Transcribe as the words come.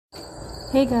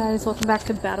Hey guys, welcome back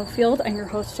to Battlefield. I'm your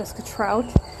host, Jessica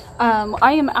Trout.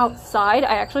 I am outside.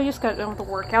 I actually just got done with a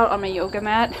workout on my yoga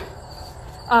mat.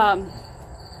 On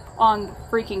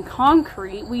freaking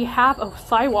concrete. We have a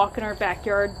sidewalk in our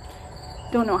backyard.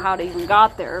 Don't know how it even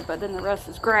got there, but then the rest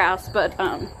is grass. But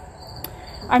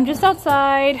I'm just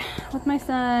outside with my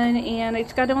son, and I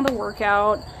just got done with a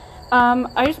workout.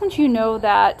 I just want you to know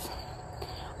that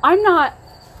I'm not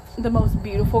the most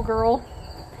beautiful girl.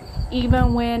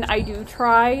 Even when I do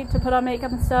try to put on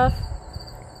makeup and stuff,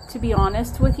 to be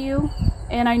honest with you.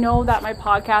 And I know that my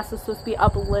podcast is supposed to be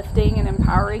uplifting and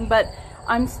empowering, but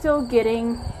I'm still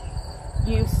getting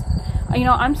used,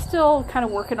 I'm still kind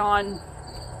of working on,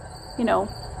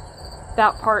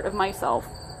 that part of myself.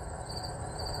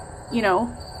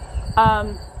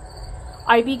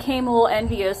 I became a little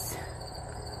envious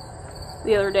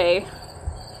the other day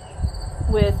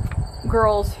with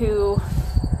girls who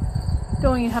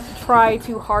don't even have to try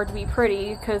too hard to be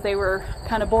pretty because they were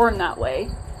kind of born that way.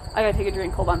 I gotta take a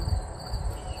drink, hold on.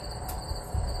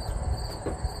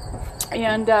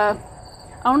 And I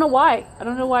don't know why. I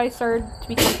don't know why I started to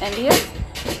become envious,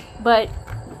 but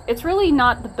it's really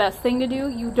not the best thing to do.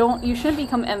 You shouldn't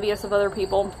become envious of other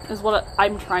people, is what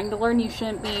I'm trying to learn. You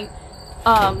shouldn't be,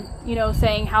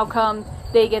 saying how come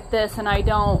they get this and I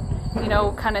don't,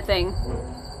 kind of thing.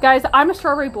 Guys, I'm a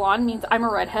strawberry blonde, means I'm a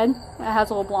redhead. It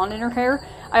has a little blonde in her hair.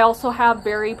 I also have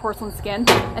very porcelain skin,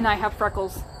 and I have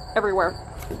freckles everywhere.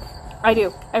 I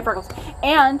do. I have freckles.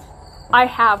 And I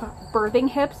have birthing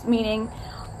hips, meaning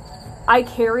I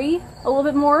carry a little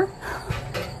bit more.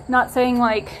 Not saying,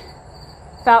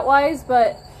 fat-wise,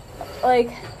 but,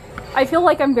 I feel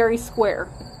like I'm very square,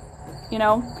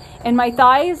 And my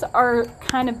thighs are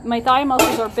my thigh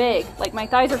muscles are big. My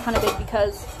thighs are kind of big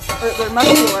because, or they're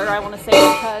muscular, I want to say,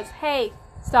 because, hey,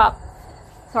 stop.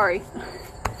 Sorry.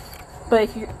 But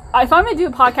if I'm going to do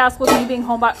a podcast with me being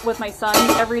home with my son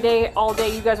every day, all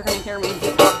day, you guys are going to hear me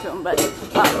talk to him, but,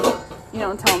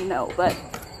 and tell him no. But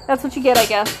that's what you get, I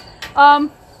guess.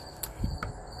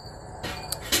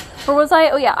 Where was I?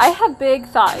 Oh, yeah, I have big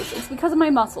thighs. It's because of my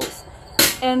muscles.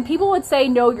 And people would say,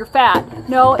 no, you're fat.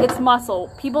 No, it's muscle.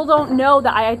 People don't know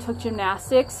that I took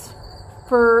gymnastics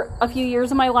for a few years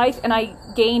of my life and I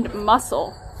gained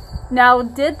muscle. Now,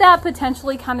 did that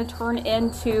potentially kind of turn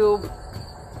into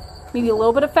maybe a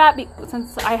little bit of fat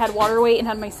since I had water weight and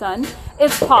had my son?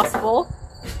 It's possible.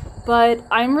 But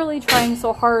I'm really trying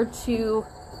so hard to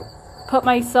put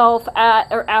myself at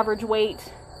or average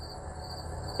weight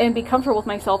and be comfortable with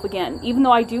myself again, even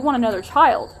though I do want another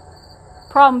child.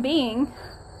 Problem being,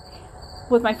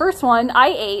 with my first one,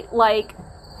 I ate like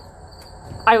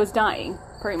I was dying,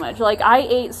 pretty much. I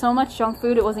ate so much junk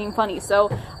food, it wasn't even funny. So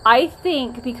I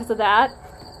think because of that,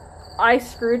 I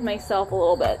screwed myself a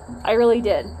little bit. I really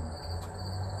did.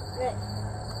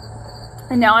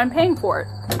 And now I'm paying for it.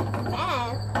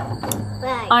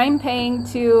 I'm paying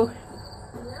to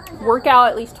work out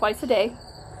at least twice a day.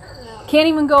 Can't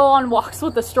even go on walks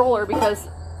with the stroller because,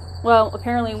 well,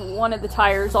 apparently one of the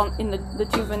tires in the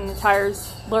tube in the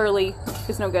tires literally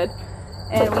is no good.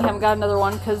 And we haven't got another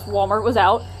one because Walmart was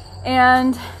out.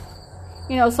 And,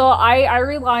 so I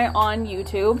rely on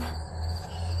YouTube.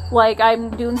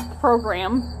 I'm doing this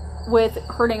program with,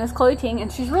 her name is Chloe Ting,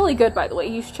 and she's really good, by the way.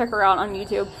 You should check her out on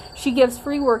YouTube. She gives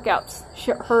free workouts.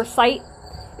 Her site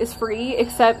is free,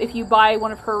 except if you buy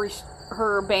one of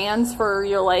her bands for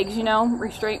your legs,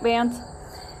 restraint bands.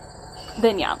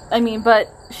 Then yeah, but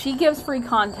she gives free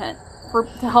content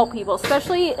to help people,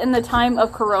 especially in the time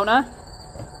of Corona.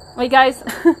 Guys,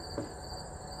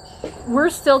 we're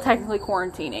still technically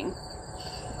quarantining.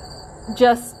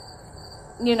 Just,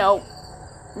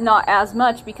 not as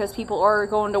much because people are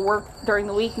going to work during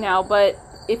the week now, but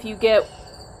if you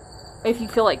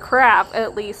feel like crap,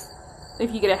 at least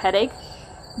if you get a headache,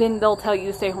 then they'll tell you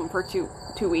to stay home for two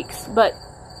weeks. But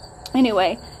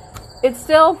anyway, she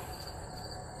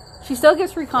still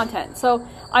gives free content. So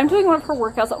I'm doing one of her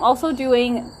workouts. I'm also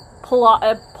doing a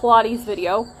Pilates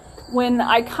video when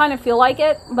I kind of feel like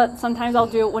it, but sometimes I'll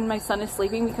do it when my son is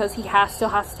sleeping because he still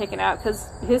has to take a nap because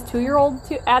his 2-year-old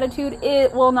attitude,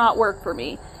 it will not work for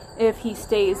me if he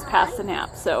stays past the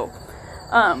nap. So,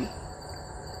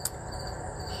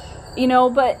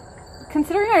 but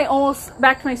considering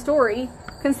back to my story,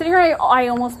 considering I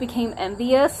almost became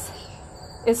envious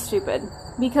is stupid.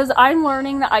 Because I'm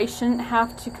learning that I shouldn't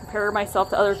have to compare myself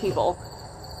to other people.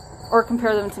 Or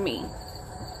compare them to me.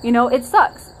 It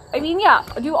sucks. Yeah,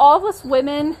 do all of us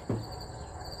women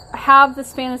have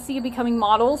this fantasy of becoming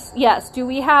models? Yes. Do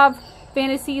we have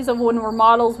fantasies of when we're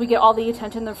models, we get all the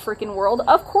attention in the freaking world?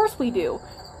 Of course we do.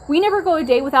 We never go a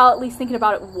day without at least thinking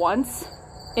about it once.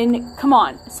 And come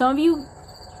on, some of you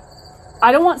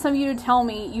I don't want some of you to tell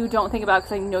me you don't think about it,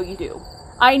 because I know you do.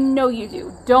 I know you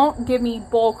do. Don't give me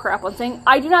bull crap on saying,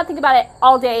 I do not think about it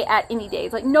all day at any day.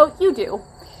 It's like, no, you do.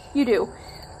 You do.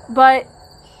 But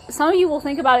some of you will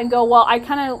think about it and go, well, I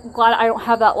kind of glad I don't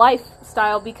have that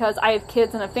lifestyle because I have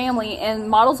kids and a family, and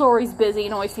models are always busy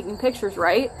and always taking pictures,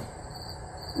 right?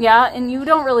 Yeah, and you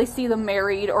don't really see them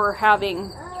married or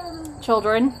having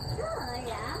children.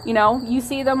 You know, you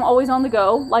see them always on the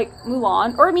go, like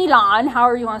Mulan, or Milan,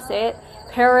 however you want to say it.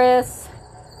 Paris,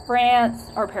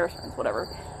 France, or Paris, France, whatever.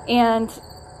 And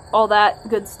all that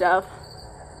good stuff.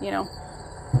 You know.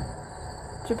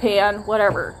 Japan,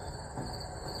 whatever.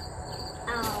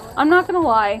 I'm not gonna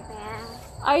lie.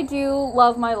 I do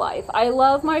love my life. I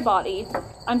love my body.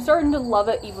 I'm starting to love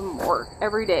it even more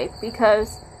every day,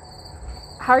 because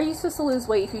how are you supposed to lose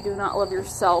weight if you do not love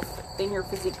yourself and your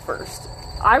physique first?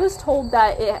 I was told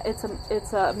that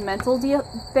it's a mental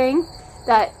thing,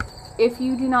 that if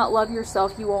you do not love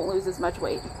yourself, you won't lose as much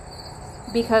weight,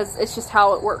 because it's just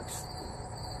how it works.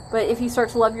 But if you start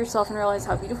to love yourself and realize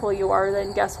how beautiful you are,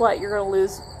 then guess what? You're going to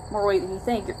lose more weight than you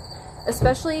think.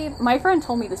 Especially, my friend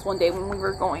told me this one day when we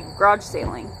were going garage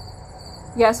sailing.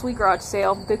 Yes, we garage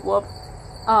sail, big whoop.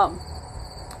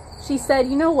 She said,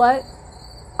 you know what?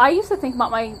 I used to think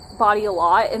about my body a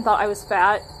lot and thought I was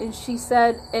fat. And she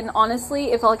said, and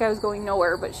honestly, it felt like I was going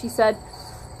nowhere. But she said,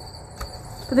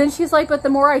 but then she's like, but the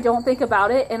more I don't think about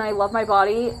it and I love my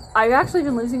body, I've actually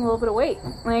been losing a little bit of weight.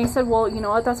 And I said, well, you know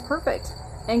what? That's perfect.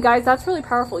 And guys, that's really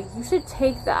powerful. You should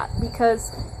take that,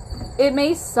 because it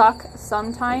may suck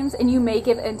sometimes and you may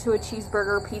give into a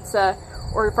cheeseburger, pizza,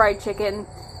 or fried chicken.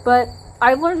 But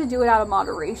I've learned to do it out of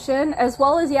moderation, as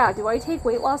well as, yeah, do I take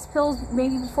weight loss pills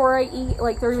maybe before I eat,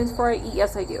 like 30 minutes before I eat?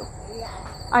 Yes, I do. Yeah.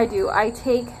 I do. I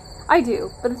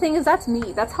do. But the thing is, that's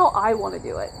me. That's how I want to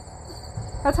do it.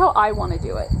 That's how I want to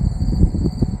do it.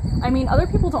 I mean, other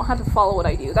people don't have to follow what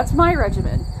I do. That's my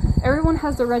regimen. Everyone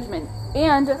has their regimen.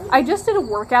 And I just did a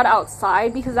workout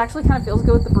outside because it actually kind of feels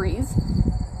good with the breeze.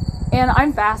 And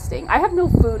I'm fasting. I have no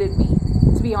food in me,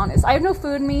 to be honest. I have no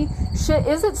food in me. Shit,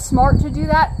 is it smart to do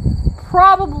that?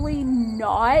 Probably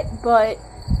not, but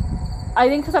I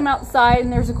think because I'm outside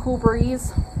and there's a cool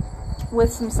breeze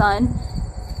with some sun,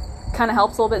 kind of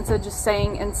helps a little bit instead of just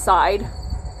staying inside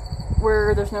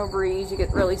where there's no breeze. You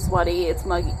get really sweaty, it's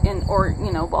muggy, and or,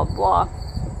 you know, blah, blah.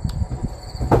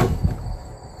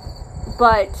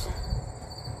 But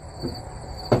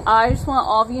I just want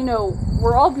all of you to know,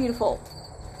 we're all beautiful.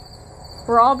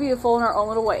 We're all beautiful in our own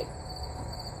little way.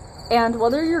 And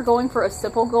whether you're going for a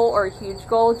simple goal or a huge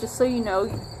goal, just so you know,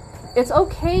 it's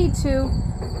okay to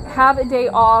have a day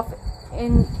off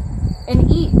and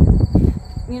eat,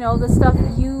 you know, the stuff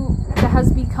that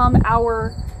has become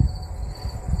our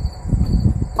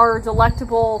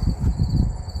delectable,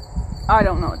 I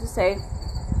don't know what to say,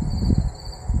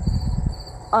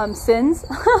 sins,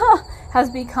 has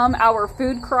become our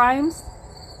food crimes.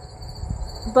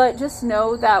 But just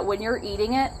know that when you're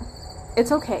eating it,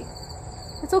 it's okay.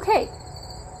 It's okay.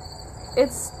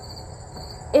 It's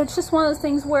just one of those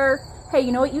things where, hey,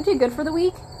 you know what? You did good for the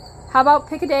week. How about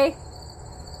pick a day,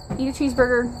 eat a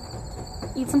cheeseburger,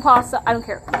 eat some pasta. I don't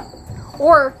care.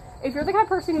 Or if you're the kind of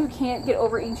person who can't get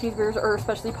over eating cheeseburgers, or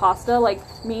especially pasta, like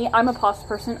me, I'm a pasta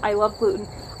person. I love gluten.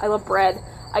 I love bread.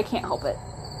 I can't help it.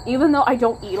 Even though I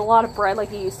don't eat a lot of bread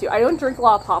like I used to. I don't drink a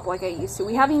lot of pop like I used to.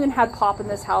 We haven't even had pop in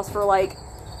this house for like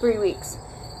 3 weeks,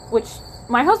 which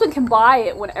my husband can buy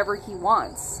it whenever he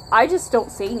wants. I just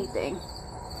don't say anything,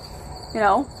 you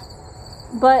know.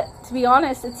 But to be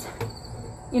honest, it's,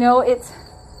 you know, it's,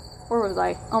 where was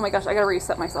I? Oh my gosh, I gotta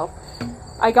reset myself.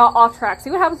 I got off track.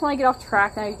 See what happens when I get off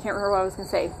track? Now you can't remember what I was gonna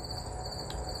say.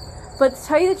 But to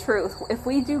tell you the truth, if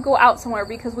we do go out somewhere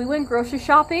because we went grocery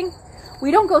shopping,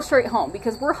 we don't go straight home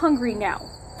because we're hungry now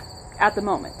at the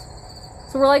moment.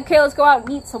 So we're like, okay, let's go out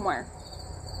and eat somewhere.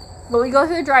 But we go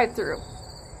through the drive-thru.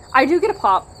 I do get a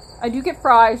pop. I do get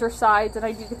fries or sides, and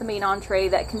I do get the main entree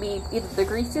that can be either the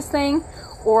greasiest thing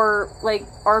or like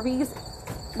Arby's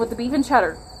with the beef and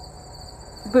cheddar.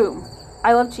 Boom.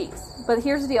 I love cheese. But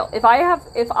here's the deal.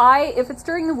 If it's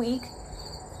during the week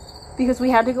because we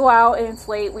had to go out and it's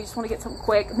late, we just want to get something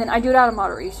quick, then I do it out of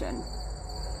moderation.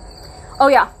 Oh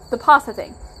yeah, the pasta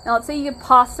thing. Now let's say you get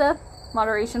pasta,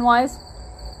 moderation-wise.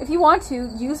 If you want to,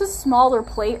 use a smaller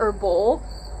plate or bowl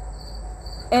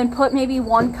and put maybe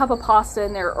 1 cup of pasta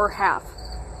in there, or half.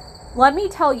 Let me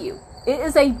tell you, it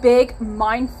is a big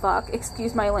mind fuck,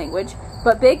 excuse my language,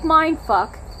 but big mind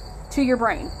fuck to your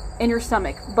brain and your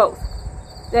stomach, both.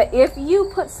 That if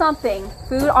you put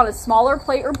food on a smaller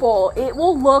plate or bowl, it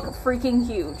will look freaking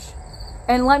huge.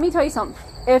 And let me tell you something,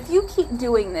 if you keep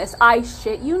doing this, I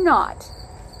shit you not,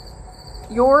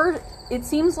 your it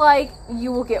seems like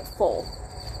you will get full.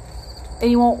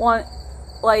 And you won't want,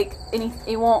 like,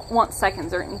 you won't want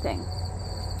seconds or anything.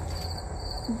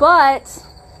 But,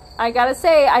 I gotta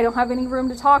say, I don't have any room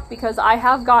to talk because I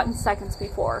have gotten seconds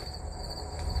before.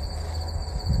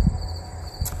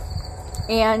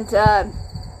 And,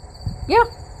 yeah.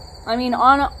 I mean,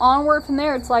 onward from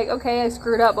there, it's like, okay, I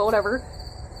screwed up, but whatever.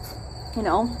 You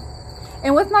know.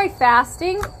 And with my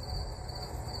fasting,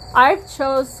 I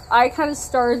kind of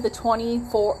started the 20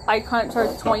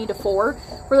 to 4.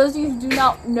 For those of you who do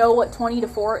not know what 20 to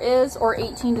 4 is, or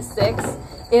 18 to 6,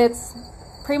 it's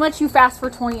pretty much you fast for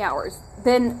 20 hours.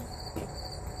 Then,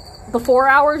 the 4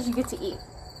 hours, you get to eat.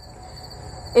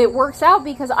 It works out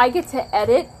because I get to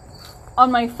edit on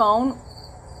my phone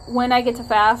when I get to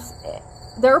fast.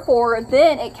 Therefore,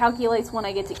 then it calculates when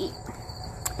I get to eat.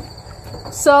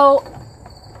 So,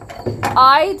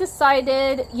 I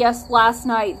decided, last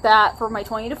night, that for my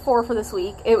 20 to 4 for this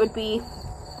week, it would be,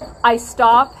 I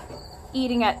stop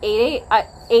eating at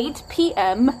 8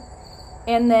 p.m.,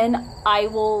 and then I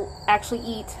will actually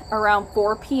eat around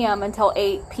 4 p.m. until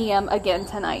 8 p.m. again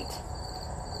tonight.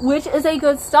 Which is a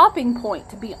good stopping point,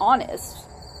 to be honest.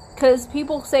 Because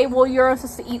people say, well, you're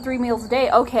supposed to eat 3 meals a day.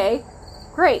 Okay,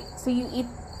 great. So you eat,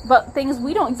 but things,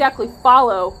 we don't exactly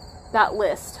follow that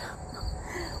list.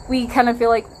 We kind of feel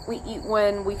like we eat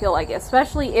when we feel like it.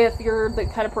 Especially if you're the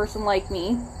kind of person like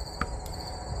me.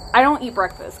 I don't eat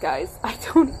breakfast, guys. I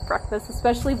don't eat breakfast,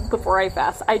 especially before I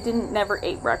fast. I never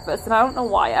ate breakfast, and I don't know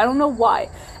why. I don't know why.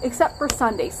 Except for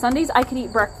Sundays. Sundays, I can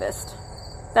eat breakfast.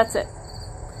 That's it.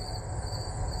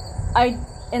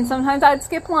 And sometimes I'd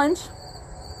skip lunch.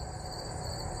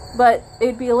 But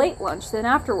it'd be a late lunch then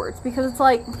afterwards. Because it's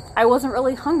like, I wasn't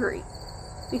really hungry.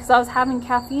 Because I was having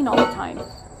caffeine all the time.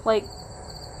 Like,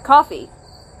 coffee.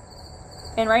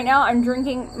 And right now, I'm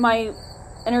drinking my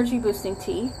energy boosting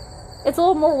tea. It's a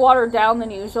little more watered down than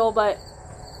usual, but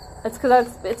it's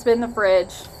because it's been in the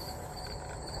fridge.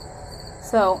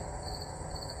 So,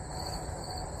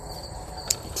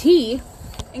 tea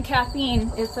and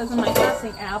caffeine, it says in my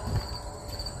fasting app,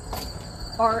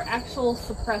 are actual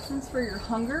suppressants for your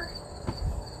hunger,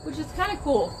 which is kind of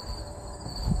cool.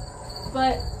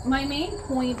 But my main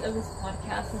point of this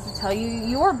podcast is to tell you,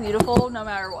 you are beautiful no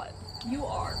matter what. You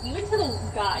are. Even to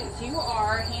the guys, you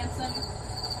are handsome.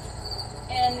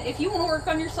 And if you want to work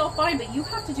on yourself, fine, but you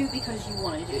have to do it because you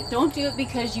want to do it. Don't do it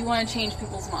because you want to change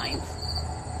people's minds.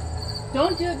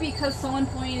 Don't do it because someone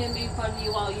pointed and made fun of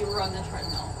you while you were on the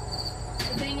treadmill.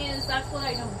 The thing is, that's what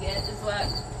I don't get, is that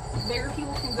bigger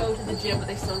people can go to the gym, but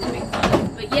they still get made fun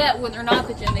of. But yet, when they're not at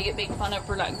the gym, they get made fun of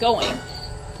for not going.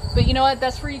 But you know what?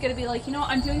 That's where you gotta be like, you know,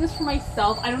 I'm doing this for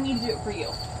myself. I don't need to do it for you.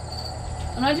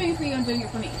 I'm not doing it for you, I'm doing it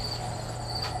for me.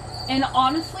 And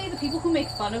honestly, the people who make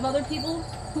fun of other people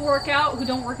who work out, who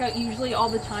don't work out usually all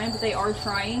the time, but they are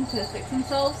trying to fix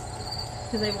themselves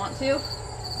because they want to,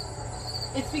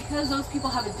 it's because those people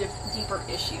have a deeper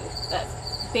issue that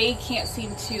they can't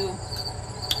seem to,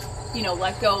 you know,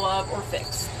 let go of or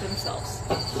fix themselves.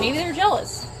 Maybe they're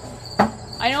jealous.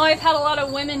 I know I've had a lot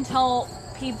of women tell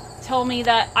me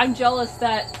that I'm jealous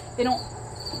that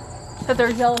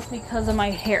they're jealous because of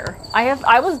my hair.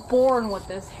 I was born with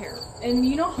this hair. And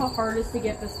you know how hard it is to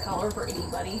get this color for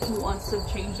anybody who wants to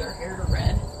change their hair to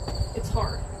red? It's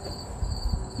hard.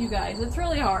 You guys, it's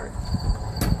really hard.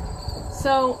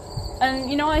 So, and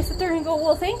you know, I sit there and go,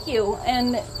 well, thank you.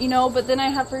 And, you know, but then I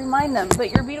have to remind them,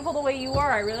 but you're beautiful the way you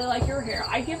are. I really like your hair.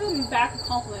 I give them back a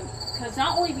compliment because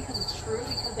not only because it's true,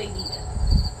 because they need it.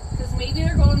 Because maybe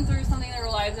they're going through something in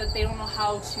their lives that they don't know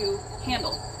how to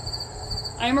handle.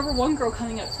 I remember one girl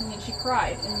coming up to me and she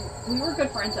cried, and we were good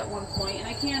friends at one point, and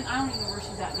I don't even know where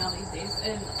she's at now these days,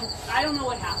 and I don't know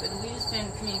what happened. We just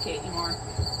didn't communicate anymore.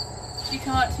 She'd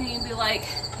come up to me and be like,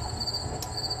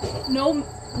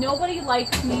 nobody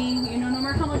likes me, you know, no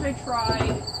matter how much I try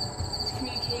to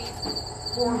communicate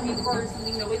or be part of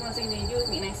something, nobody wants anything to do with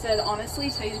me. And I said, honestly,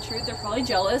 to tell you the truth, they're probably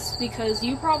jealous because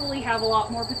you probably have a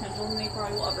lot more potential than they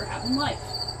probably will ever have in life.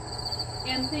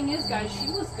 And the thing is, guys, she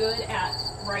was good at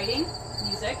writing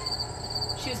music.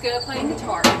 She was good at playing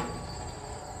guitar.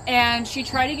 And she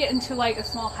tried to get into like a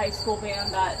small high school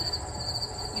band that,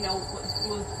 you know,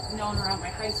 was known around my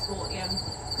high school, and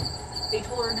they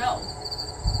told her no.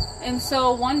 And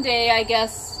so one day, I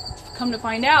guess, come to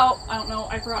find out, I don't know,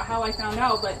 I forgot how I found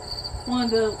out, but one of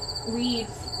the lead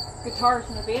guitarists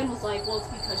in the band was like, well, it's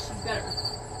because she's better.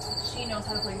 She knows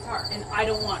how to play guitar, and I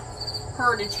don't want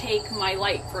her to take my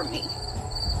light from me.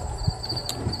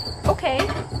 Okay.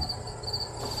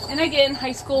 And again, in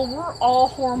high school, we're all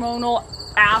hormonal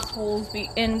assholes,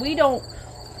 and we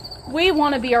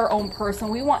want to be our own person.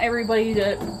 We want everybody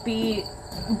to be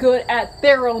good at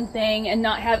their own thing and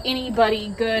not have anybody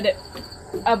good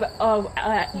at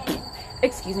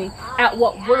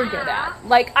what we're good at.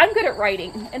 Like, I'm good at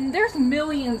writing, and there's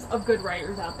millions of good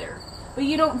writers out there. But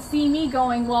you don't see me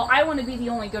going, well, I want to be the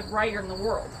only good writer in the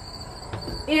world.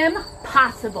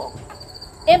 Impossible.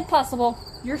 Impossible.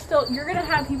 You're going to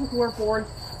have people who are born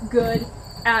good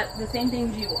at the same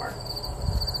things you are.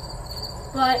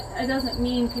 But it doesn't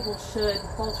mean people should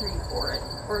falter you for it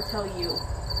or tell you.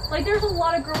 Like, there's a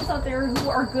lot of girls out there who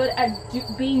are good at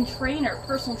being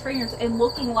personal trainers and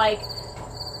looking like,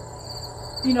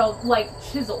 you know, like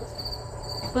chiseled.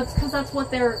 But it's because that's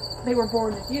what they were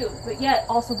born to do. But yet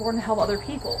also born to help other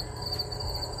people.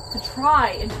 To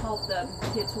try and help them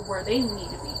get to where they need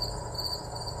to be.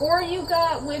 Or you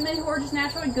got women who are just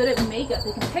naturally good at makeup.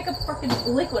 They can pick up fucking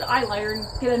liquid eyeliner and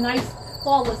get a nice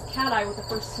flawless cat eye with the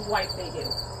first swipe they do.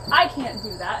 I can't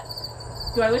do that.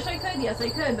 Do I wish I could? Yes, I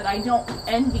could, but I don't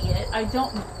envy it. I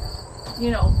don't, you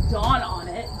know, dawn on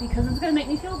it because it's going to make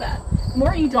me feel bad. The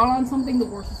more you dawn on something, the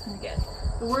worse it's going to get.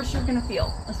 The worse you're going to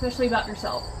feel, especially about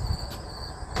yourself.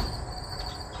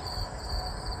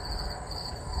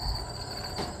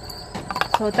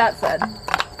 So with that said,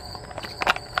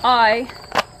 I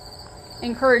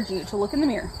encourage you to look in the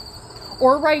mirror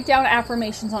or write down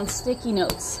affirmations on sticky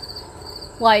notes.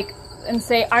 Like, and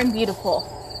say, I'm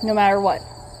beautiful, no matter what.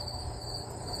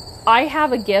 I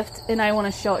have a gift, and I want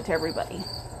to show it to everybody.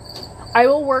 I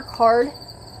will work hard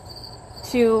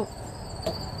to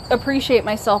appreciate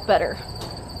myself better.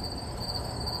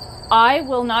 I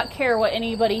will not care what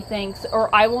anybody thinks, or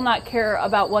I will not care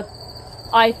about what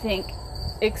I think,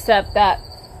 except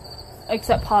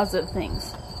positive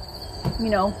things. You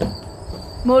know,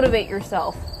 motivate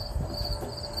yourself.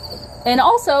 And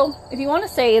also, if you want to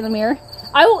say in the mirror,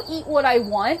 I will eat what I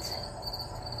want,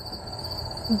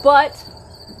 but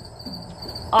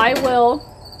I will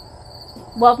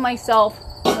love myself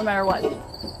no matter what.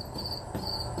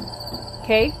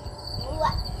 Okay?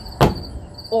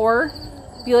 Or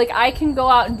be like, I can go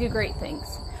out and do great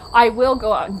things. I will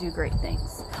go out and do great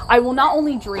things. I will not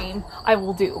only dream, I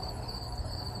will do.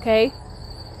 Okay?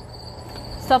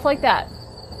 Stuff like that.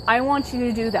 I want you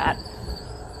to do that.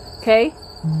 Okay?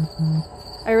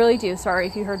 I really do. Sorry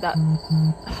if you heard that.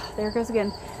 There it goes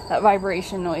again. That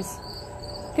vibration noise.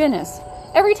 Goodness.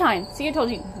 Every time. See, I told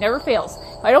you. Never fails.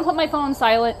 If I don't put my phone on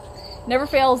silent, never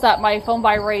fails that my phone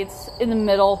vibrates in the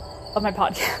middle of my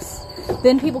podcast.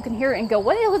 Then people can hear it and go,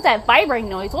 what was that vibrating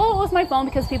noise? Well, it was my phone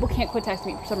because people can't quit texting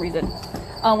me for some reason.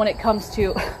 When it comes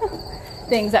to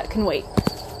things that can wait.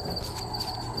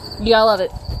 Yeah, I love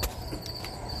it.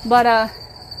 But,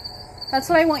 that's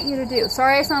what I want you to do.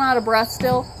 Sorry I sound out of breath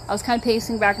still. I was kind of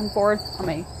pacing back and forth on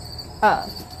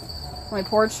my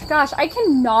porch. Gosh, I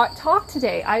cannot talk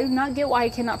today. I do not get why I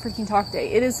cannot freaking talk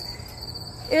today. It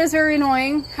is very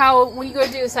annoying how when you go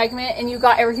to do a segment and you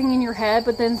got everything in your head,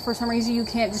 but then for some reason you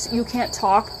can't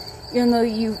talk, even though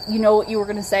you know what you were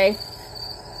gonna say.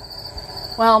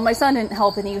 Well, my son didn't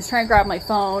help, and he was trying to grab my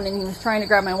phone, and he was trying to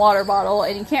grab my water bottle,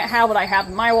 and he can't have what I have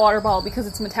in my water bottle because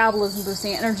it's metabolism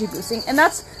boosting, energy boosting, and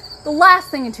that's the last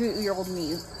thing a 2-year-old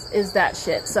needs is that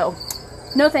shit. So,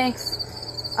 no thanks.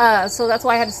 So that's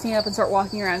why I had to stand up and start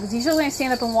walking around. Because usually when I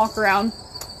stand up and walk around,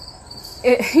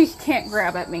 he can't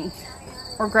grab at me.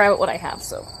 Or grab at what I have,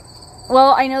 so.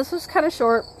 Well, I know this was kind of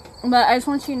short. But I just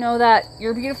want you to know that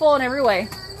you're beautiful in every way.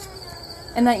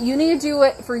 And that you need to do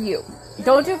it for you.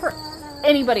 Don't do it for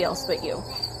anybody else but you.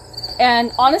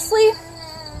 And honestly,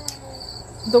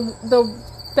 the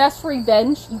best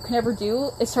revenge you can ever do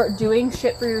is start doing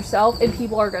shit for yourself and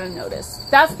people are going to notice.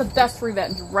 That's the best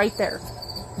revenge right there.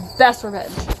 Best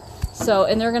revenge. So,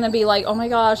 and they're going to be like, oh my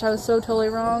gosh, I was so totally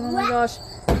wrong. Oh my gosh.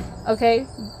 Okay.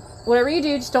 Whatever you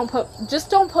do, just don't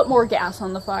put more gas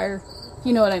on the fire.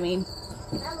 You know what I mean.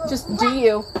 Just do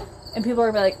you. And people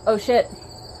are going to be like, oh shit.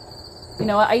 You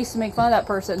know what? I used to make fun of that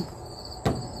person.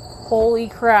 Holy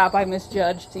crap, I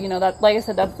misjudged. You know, that, like I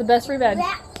said, that's the best revenge.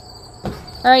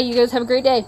 Alright, you guys have a great day.